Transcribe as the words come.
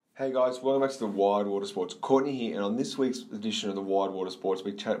Hey guys, welcome back to the Wide Water Sports. Courtney here, and on this week's edition of the Wide Water Sports,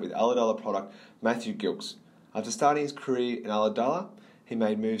 we chat with Ulladulla product Matthew Gilks. After starting his career in Ulladulla, he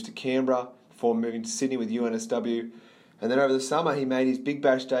made moves to Canberra before moving to Sydney with UNSW, and then over the summer he made his Big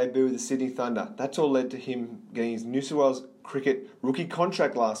Bash debut with the Sydney Thunder. That's all led to him getting his New South Wales cricket rookie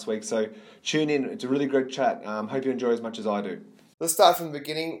contract last week, so tune in. It's a really great chat. Hope you enjoy as much as I do. Let's start from the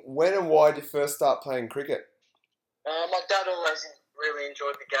beginning. When and why did you first start playing cricket? My dad always really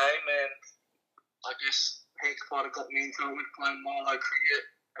enjoyed the game, and I guess he kind of got me into it with playing Milo cricket,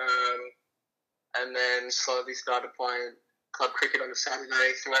 and then slowly started playing club cricket on a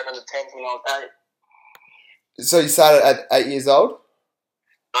Saturday throughout the 10s when I was 8. So you started at 8 years old?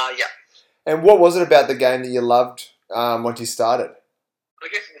 Yeah. And what was it about the game that you loved once you started? I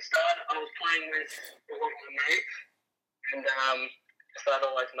guess at the start I was playing with a lot of my mates, and that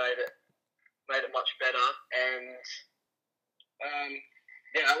always made it much better, and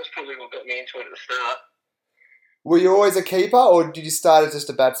that was probably what got me into it at the start. Were you always a keeper, or did you start as just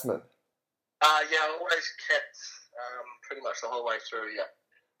a batsman? I always kept pretty much the whole way through, yeah.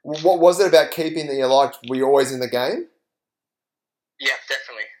 What was it about keeping that you liked? Were you always in the game? Yeah,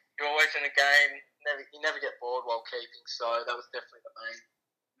 definitely. You're always in the game. You never get bored while keeping, so that was definitely the main thing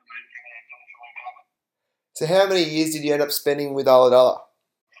I enjoyed about it. So how many years did you end up spending with Ulladulla?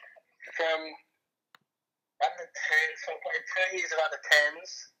 From under 10s, so I played 2 years of under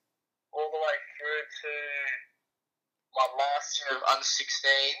 10s, all the way through to my last year of under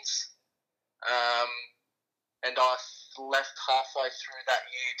 16s, and I left halfway through that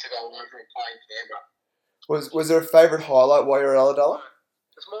year to go over and play in Canberra. Was there a favourite highlight while you were at Ulladulla?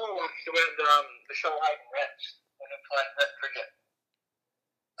 It's more like throughout the Shoalhaven reps when we played vet cricket.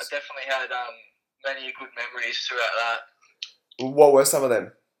 I definitely had many good memories throughout that. What were some of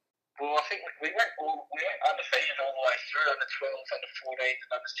them? Well, I think we went undefeated all the way through, under 12s, under 14s,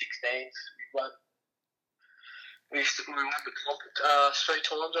 and under 16s. We won the comp 3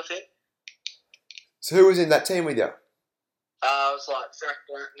 times, I think. So who was in that team with you? It was like Zach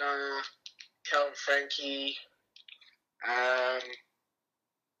Blattner, Callum Frankie, who else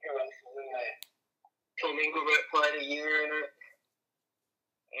was in there? Tom Engelbert played a year in it.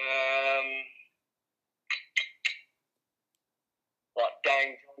 Like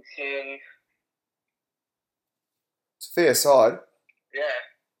Dane Johnson. It's a fair side. Yeah.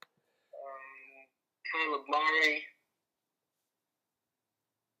 Caleb Murray.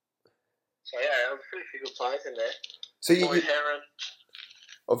 So yeah, there was a pretty few good players in there. So Boyd Heron.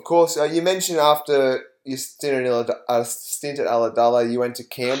 Of course, you mentioned after your stint at Ulladulla, you went to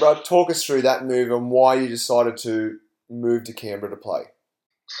Canberra. Talk us through that move and why you decided to move to Canberra to play.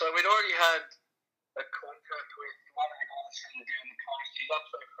 So we'd already had a contract with one of the guys from down the coast. He's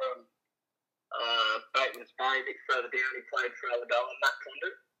actually from Batemans Bay, a bit further down. He played for Ulladulla, Matt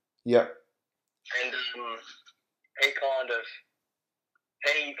Condon. Yep. And he moved over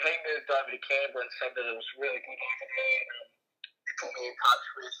to Canberra and said that it was really good over there. He put me in touch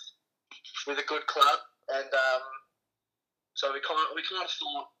with a good club, and so we kind of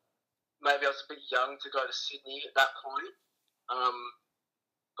thought maybe I was a bit young to go to Sydney at that point,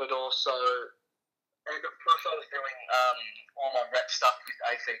 but also, and plus I was doing all my rep stuff with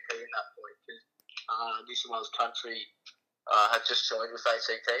ACT in that point because New South Wales Country had just joined with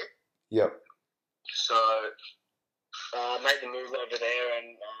ACT. Yep. So I made the move over there,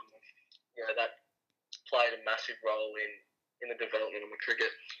 and that played a massive role in the development of my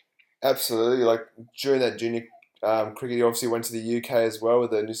cricket. Absolutely. Like during that junior cricket, you obviously went to the UK as well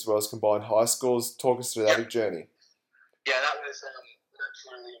with the New South Wales Combined High Schools. Talk us through that journey. Yeah, that was an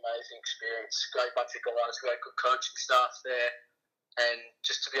absolutely amazing experience. Great bunch of guys, great good coaching staff there, and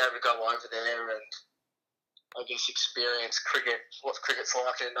just to be able to go over there and I guess experience cricket, what cricket's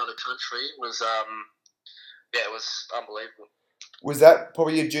like in another country was, it was unbelievable. Was that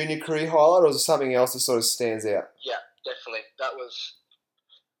probably your junior career highlight, or was it something else that sort of stands out? Yeah, definitely. That was.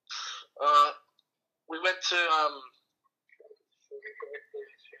 We went to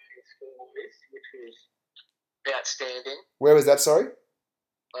which was outstanding. Where was that? Sorry.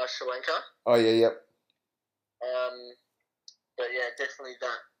 Sri Lanka. Oh yeah, yep. But yeah, definitely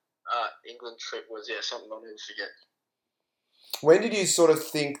that England trip was something I'll never forget. When did you sort of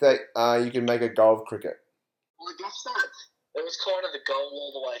think that you could make a go of cricket? Well, I guess that it was kind of the goal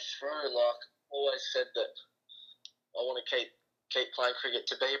all the way through. Like, always said that I want to keep playing cricket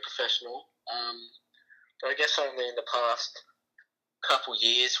to be a professional. But I guess only in the past couple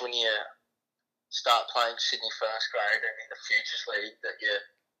years when you start playing Sydney first grade and in the Futures League that you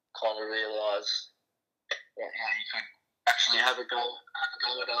kind of realise how you could actually have a go at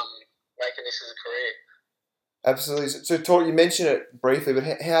making this as a career. Absolutely. So, talk. You mentioned it briefly, but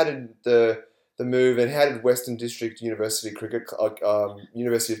how did the move and how did Western District University Cricket,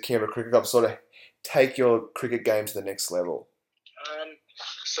 University of Canberra Cricket Club, sort of take your cricket game to the next level? Um,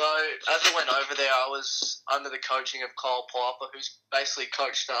 so as I went over there, I was under the coaching of Kyle Piper, who's basically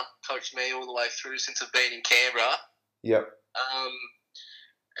coached me all the way through since I've been in Canberra. Yep. Um,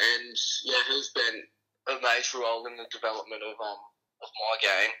 and yeah, he's been a major role in the development of my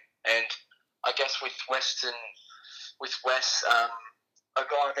game. And I guess with Wes, a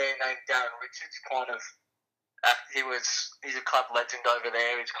guy there named Darren Richards he's a club legend over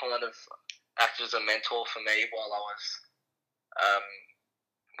there. He's kind of acted as a mentor for me um,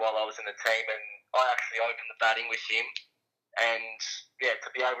 while I was in the team, and I actually opened the batting with him. And yeah,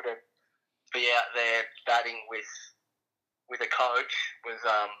 to be able to be out there batting with a coach was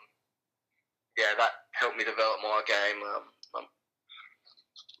that helped me develop my game a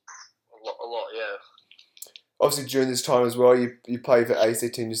lot. Yeah. Obviously, during this time as well, you played for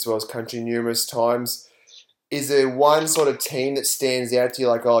ACT as well as country numerous times. Is there one sort of team that stands out to you,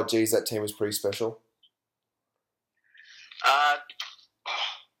 like, oh, geez, that team was pretty special?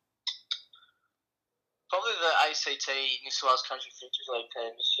 Probably the ACT New South Wales Country Futures League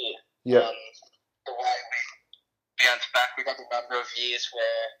team this year. Yeah. The way we bounced back, we had a number of years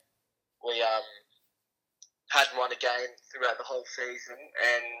where we hadn't won a game throughout the whole season,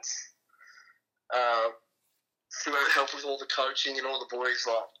 and through our help with all the coaching and all the boys,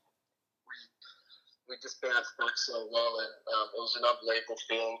 we just bounced back so well, and it was an unbelievable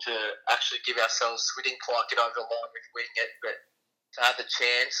feeling to actually give ourselves. We didn't quite get over the line with winning it, but to have the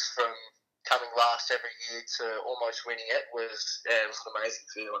chance from coming last every year to almost winning it was an amazing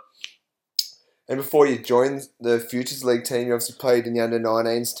feeling. And before you joined the Futures League team, you obviously played in the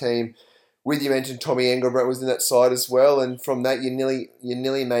under-19s team. With you mentioned Tommy Engelbrecht was in that side as well, and from that you nearly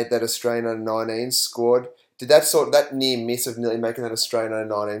made that Australian under-19s squad. Did that near miss of nearly making that Australian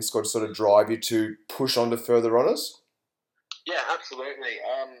under-19 squad sort of drive you to push on to further honours? Yeah, absolutely.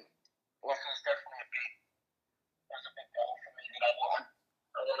 It was definitely a big goal for me that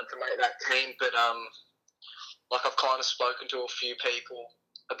I wanted to make that team, but I've kind of spoken to a few people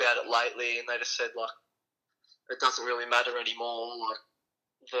about it lately, and they just said it doesn't really matter anymore.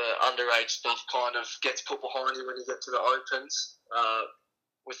 The underage stuff kind of gets put behind you when you get to the opens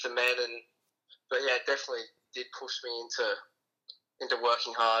with the men, but yeah, it definitely did push me into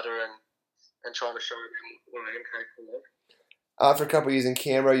working harder and trying to show them what I am capable of. After a couple of years in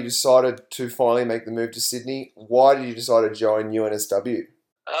Canberra, you decided to finally make the move to Sydney. Why did you decide to join UNSW?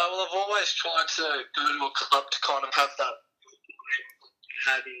 Well, I've always tried to go to a club to kind of have that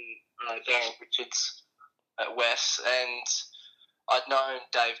having Darren Richards at West, and I'd known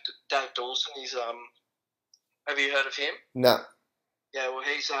Dave Dawson. Have you heard of him? No. Yeah, well,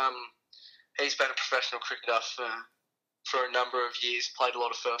 he's been a professional cricketer for a number of years. Played a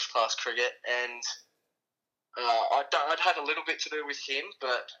lot of first class cricket, and I'd had a little bit to do with him,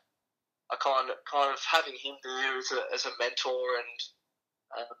 but I kind of having him there as a mentor,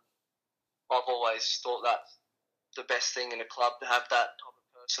 and I've always thought that the best thing in a club to have that type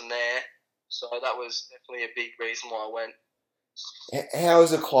of person there. So that was definitely a big reason why I went. How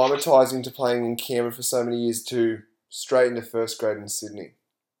is it acclimatising to playing in Canberra for so many years to straight into first grade in Sydney?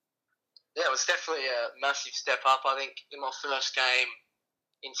 Yeah, it was definitely a massive step up. I think in my first game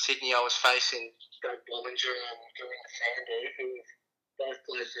in Sydney, I was facing Doug Bollinger and Gureen Sandhu, who both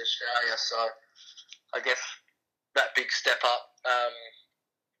played for Australia. So I guess that big step up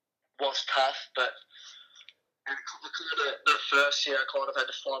was tough, but the first year I kind of had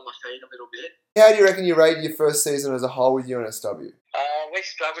to find my feet a little bit. How do you reckon you rated your first season as a whole with UNSW? We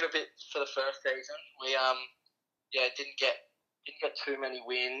struggled a bit for the first season. We didn't get too many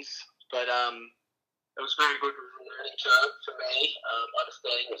wins, but it was very good learning curve for me,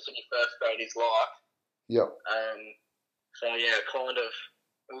 understanding what Sydney first grade is like. Yep. So yeah, it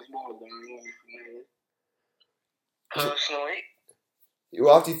was more learning for me personally.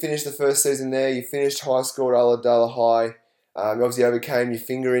 Well, after you finished the first season there, you finished high school at Ulladulla High. You obviously overcame your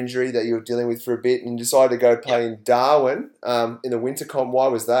finger injury that you were dealing with for a bit, and you decided to go play in Darwin in the winter comp. Why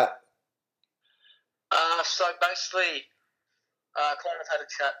was that? So basically, I kind of had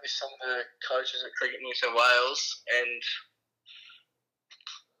a chat with some of the coaches at Cricket New South Wales, and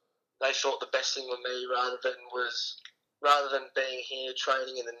they thought the best thing with me, rather than being here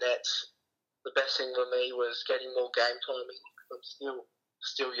training in the nets, the best thing for me was getting more game time in. I'm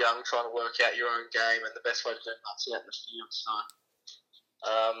still young, trying to work out your own game, and the best way to do that's out in the field. So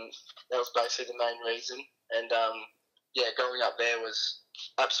that was basically the main reason. And going up there was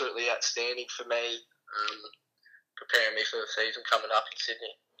absolutely outstanding for me, preparing me for the season coming up in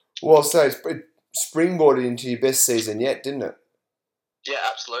Sydney. Well, so springboarded into your best season yet, didn't it? Yeah,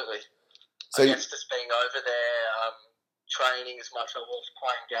 absolutely. So I guess just being over there, training as much as I was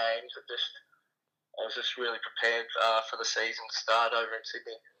playing games, I was just really prepared for the season to start over in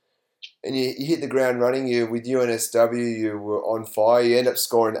Sydney. and you hit the ground running. You with UNSW, you were on fire. You end up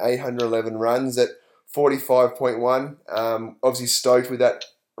scoring 811 runs at 45.1. Obviously stoked with that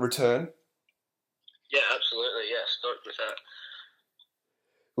return. Yeah, absolutely. Yeah, stoked with that.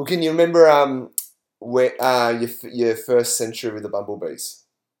 Well, can you remember where your first century with the Bumblebees?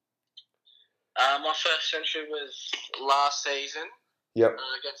 My first century was last season. Yep.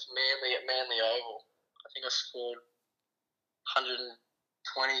 Against Manly at Manly Oval. I think I scored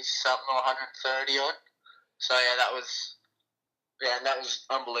 120 something or 130 odd. So yeah, that was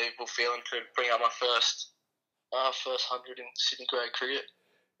unbelievable feeling to bring up my first 100 in Sydney grade cricket.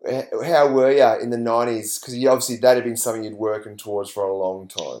 How were you in the 90s? Because obviously that had been something you'd working towards for a long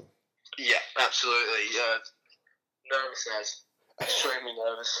time. Yeah, absolutely. Nervous as. Extremely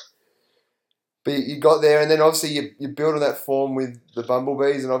nervous. But you got there, and then obviously you built on that form with the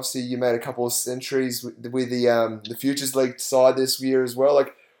Bumblebees, and obviously you made a couple of centuries with the Futures League side this year as well.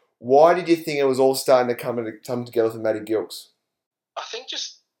 Like, why did you think it was all starting to come together for Matty Gilks? I think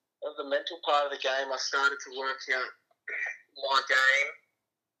just the mental part of the game, I started to work out my game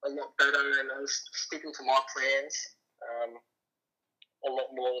a lot better, and I was sticking to my plans a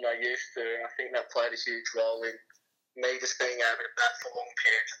lot more than I used to. And I think that played a huge role in me just being able to bat for long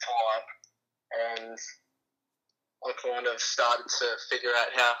periods of time. And I kind of started to figure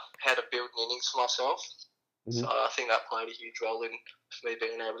out how to build an innings for myself. Mm-hmm. So I think that played a huge role in me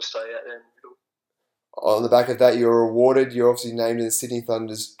being able to stay out there in the middle. On the back of that, you were awarded. You're obviously named in the Sydney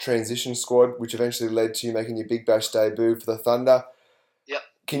Thunder's transition squad, which eventually led to you making your Big Bash debut for the Thunder. Yep.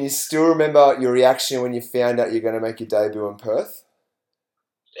 Can you still remember your reaction when you found out you're going to make your debut in Perth?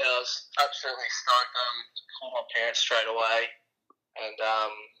 Yeah, I was absolutely stoked. Called my parents straight away, and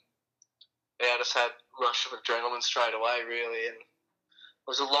I just had a rush of adrenaline straight away, really. And it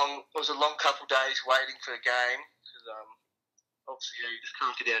was a long couple of days waiting for the game because obviously you just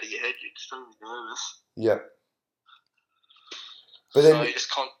can't get out of your head. You're extremely nervous. Yeah. But then so you're just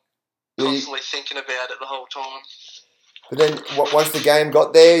constantly thinking about it the whole time. But then once the game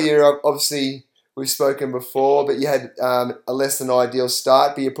got there, you're obviously, we've spoken before, but you had a less than ideal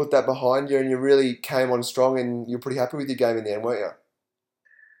start, but you put that behind you and you really came on strong and you're pretty happy with your game in the end, weren't you?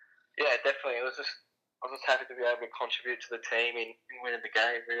 Yeah, definitely. I was just happy to be able to contribute to the team in winning the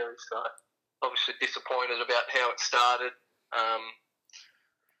game, really. So obviously disappointed about how it started.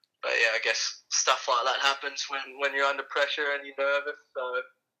 But yeah, I guess stuff like that happens when you're under pressure and you're nervous. So it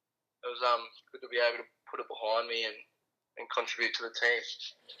was good to be able to put it behind me and contribute to the team.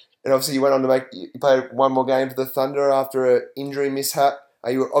 And obviously you went on to you played one more game for the Thunder after an injury mishap.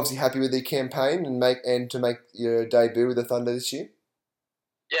 Are you obviously happy with the campaign and to make your debut with the Thunder this year?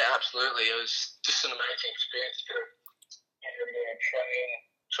 Yeah, absolutely. It was just an amazing experience to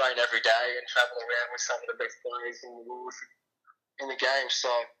train every day and travel around with some of the best players in the world in the game. So,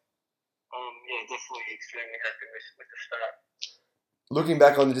 yeah, definitely extremely happy with the start. Looking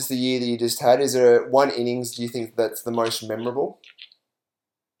back on just the year that you just had, is there one innings do you think that's the most memorable?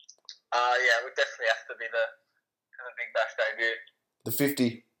 Yeah, it would definitely have to be the Big Bash debut. The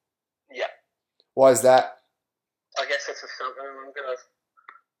 50? Yeah. Why is that? I guess it's something I'm going to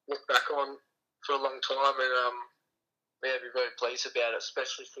look back on for a long time and be very pleased about it,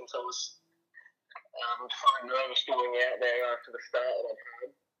 especially since I was so nervous going out there after the start that I'd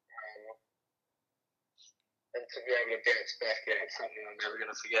had. And to be able to bounce back, yeah, it's something I'm never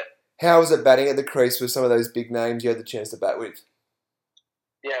going to forget. How was it batting at the crease with some of those big names you had the chance to bat with?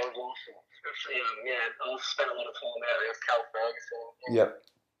 Yeah, it was awesome. Especially, I spent a lot of time out there with Cal Ferguson. Yep.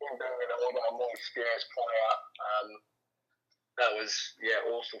 Him being an older, more experienced player, that was,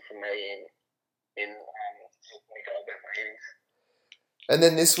 awesome for me in helping me go about my innings. And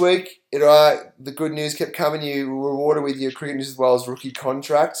then this week, the good news kept coming. You were rewarded with your Cricket News as well as rookie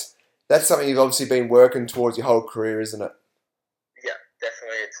contract. That's something you've obviously been working towards your whole career, isn't it? Yeah,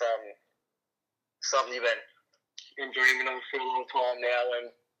 definitely. It's something you've been dreaming of for a long time now,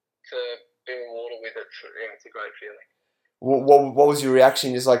 and to be rewarded with it, it's a great feeling. What was your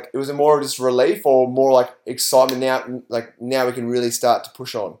reaction? Just like, was it more of just relief or more like excitement now? Like now we can really start to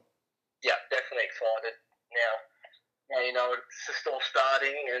push on. Yeah, definitely excited now. Now it's just all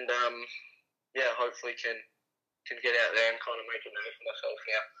starting, and hopefully can get out there and kind of make a name for myself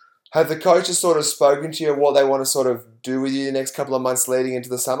now. Have the coaches sort of spoken to you what they want to sort of do with you the next couple of months leading into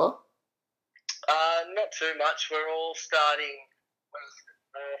the summer? Not too much. We're all starting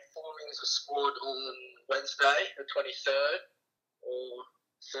forming as a squad on Wednesday, the 23rd, or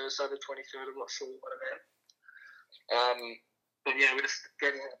Thursday the 23rd. I'm not sure what about. But yeah, we're just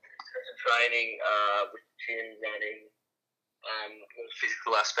getting into training with the gym, running, the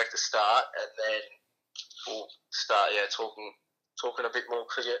physical aspect to start, and then we'll start talking a bit more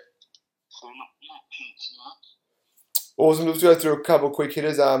cricket. So Awesome. Let's go through a couple of quick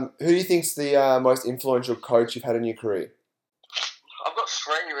hitters. Who do you think's the most influential coach you've had in your career? I've got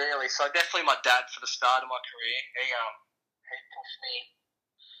three really. So definitely my dad for the start of my career. He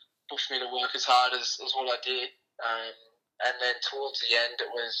pushed me to work as hard as what I did. And then towards the end, it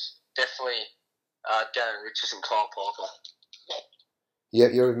was definitely Darren Richards and Kyle Parker. Yeah,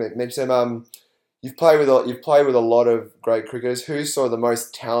 you mentioned them. You've played with a lot of great cricketers. Who's sort of the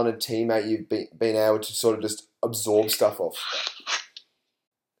most talented teammate you've been able to sort of just absorb stuff off?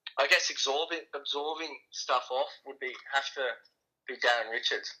 I guess absorbing stuff off would have to be Darren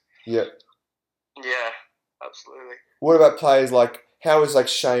Richards. Yeah. Yeah, absolutely. What about players like, how is like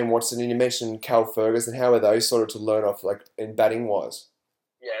Shane Watson, and you mentioned Cal Ferguson, how are those sort of to learn off, like in batting wise?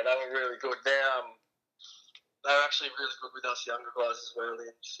 Yeah, they were really good. They're actually really good with us younger guys as well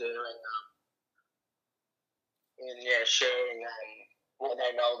in sharing what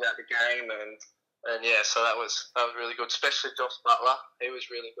they know about the game and yeah, so that was really good. Especially Josh Butler, he was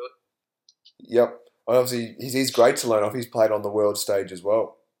really good. Yep, obviously he's great to learn off. He's played on the world stage as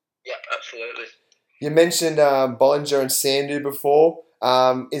well. Yeah, absolutely. You mentioned Bollinger and Sandhu before.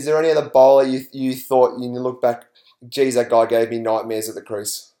 Is there any other bowler you thought, you look back, geez, that guy gave me nightmares at the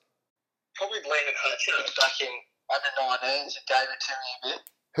crease? Probably Liam Hatcher back in under 19s. It gave it to me a bit.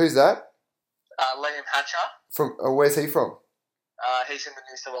 Who's that? Liam Hatcher. From where's he from? He's in the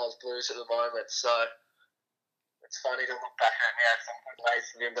New South Wales Blues at the moment, so it's funny to look back at. He had some good mates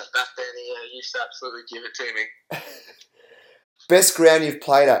with him, but back then he used to absolutely give it to me. Best ground you've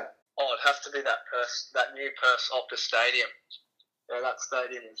played at? Oh, it'd have to be that new Perth Optus Stadium. Yeah, that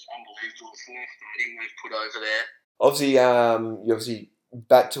stadium is unbelievable. It's the new stadium they've put over there. Obviously, you obviously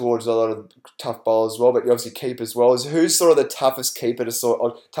bat towards a lot of tough bowlers as well, but you obviously keep as well. Who's sort of the toughest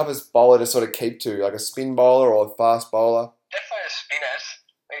toughest bowler to sort of keep to, like a spin bowler or a fast bowler? Definitely the spinners,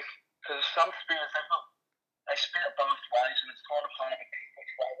 because some spinners they spin it both ways, and it's kind of hard to pick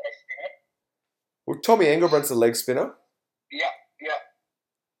which way they spin it. Well, Tommy Engelbrandt's a leg spinner. Yeah.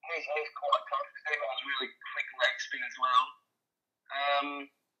 He's quite tough. He has really quick leg spin as well.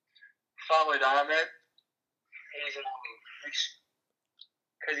 Fawad Ahmed,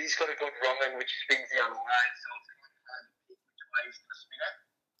 because he's got a good wrong which spins the other way, so it's kind of hard to pick which way he's going to spin it.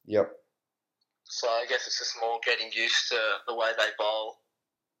 Yep. So I guess it's just more getting used to the way they bowl.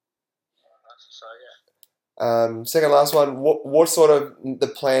 So yeah. Second last one. What sort of the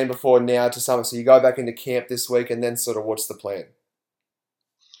plan before now to summer? So you go back into camp this week, and then sort of what's the plan?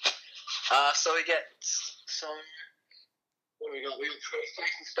 What do we got? We've got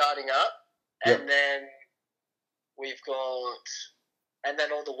pre-season starting up, and then and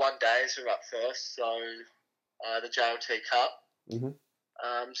then all the one days are up first. So the JLT Cup. Mm-hmm.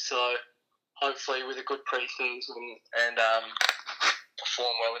 So hopefully with a good pre-season and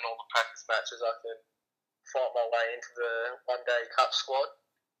perform well in all the practice matches, I can fight my way into the one-day cup squad,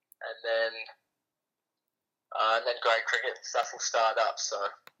 and then grade cricket and stuff will start up. So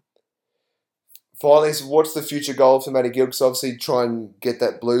finally, so what's the future goal for Matty Gilkes? Obviously, try and get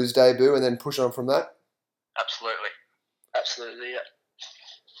that Blues debut, and then push on from that. Absolutely, yeah.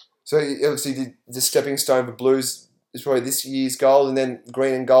 So obviously, the stepping stone for Blues is probably this year's goal, and then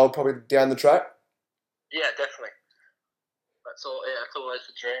green and gold probably down the track. Yeah, definitely. That's all. Yeah, it's always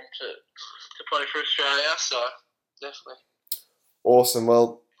the dream to play for Australia. So definitely. Awesome.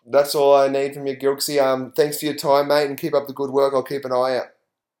 Well, that's all I need from you, Gilksy. Thanks for your time, mate, and keep up the good work. I'll keep an eye out.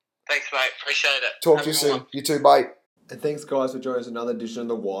 Thanks, mate. Appreciate it. Talk to you soon. You too, bye. And thanks, guys, for joining us in another edition of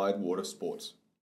the Wide Water Sports.